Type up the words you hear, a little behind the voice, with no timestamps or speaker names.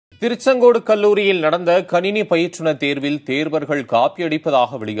திருச்செங்கோடு கல்லூரியில் நடந்த கணினி பயிற்றுனர் தேர்வில் தேர்வர்கள்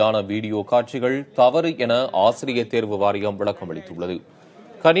காப்பியடிப்பதாக வெளியான வீடியோ காட்சிகள் தவறு என ஆசிரியர் தேர்வு வாரியம் விளக்கம் அளித்துள்ளது.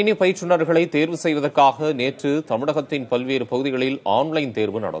 கணினி பயிற்றுநர்களை தேர்வு செய்வதற்காக நேற்று தமிழகத்தின் பல்வேறு பகுதிகளில் ஆன்லைன்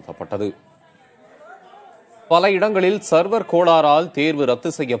தேர்வு நடத்தப்பட்டது. பல இடங்களில் சர்வர் கோளாறால் தேர்வு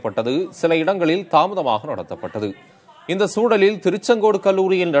ரத்து செய்யப்பட்டது. சில இடங்களில் தாமதமாக நடத்தப்பட்டது. இந்த சூழலில் திருச்செங்கோடு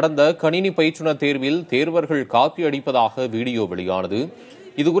கல்லூரியில் நடந்த கணினி பயிற்றுனர் தேர்வில் தேர்வர்கள் காப்பி அடிப்பதாக வீடியோ வெளியானது.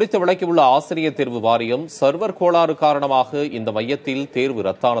 இதுகுறித்து விளக்கியுள்ள ஆசிரியர் தேர்வு வாரியம், சர்வர் கோளாறு காரணமாக இந்த மையத்தில் தேர்வு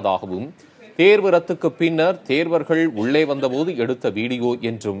ரத்தானதாகவும், தேர்வு ரத்துக்கு பின்னர் தேர்வர்கள் உள்ளே வந்தபோது எடுத்த வீடியோ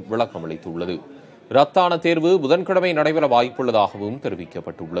என்றும் விளக்கம் அளித்துள்ளது. ரத்தான தேர்வு புதன்கிழமை நடைபெற வாய்ப்புள்ளதாகவும்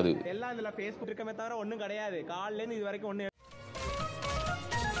தெரிவிக்கப்பட்டுள்ளது.